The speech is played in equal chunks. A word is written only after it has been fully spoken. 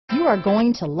you are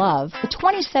going to love the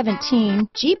 2017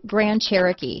 Jeep Grand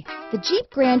Cherokee. The Jeep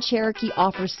Grand Cherokee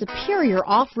offers superior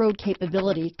off-road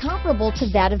capability comparable to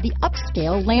that of the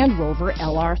upscale Land Rover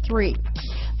LR3.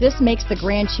 This makes the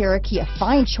Grand Cherokee a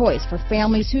fine choice for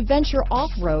families who venture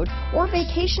off-road or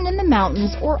vacation in the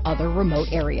mountains or other remote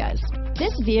areas.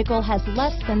 This vehicle has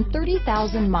less than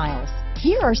 30,000 miles.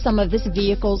 Here are some of this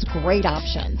vehicle's great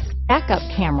options: backup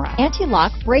camera,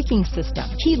 anti-lock braking system,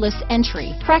 keyless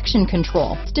entry, traction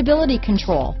control, stability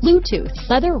control, Bluetooth,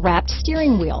 leather-wrapped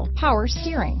steering wheel, power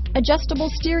steering, adjustable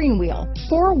steering wheel,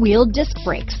 four-wheel disc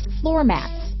brakes, floor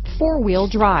mats, four-wheel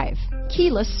drive,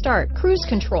 keyless start, cruise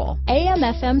control,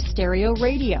 AM/FM stereo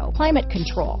radio, climate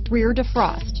control, rear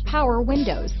defrost, power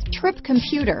windows, trip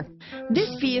computer. This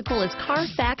vehicle is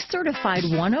Carfax certified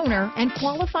one owner and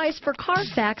qualifies for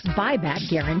Carfax buyback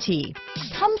guarantee.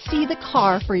 Come see the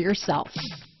car for yourself.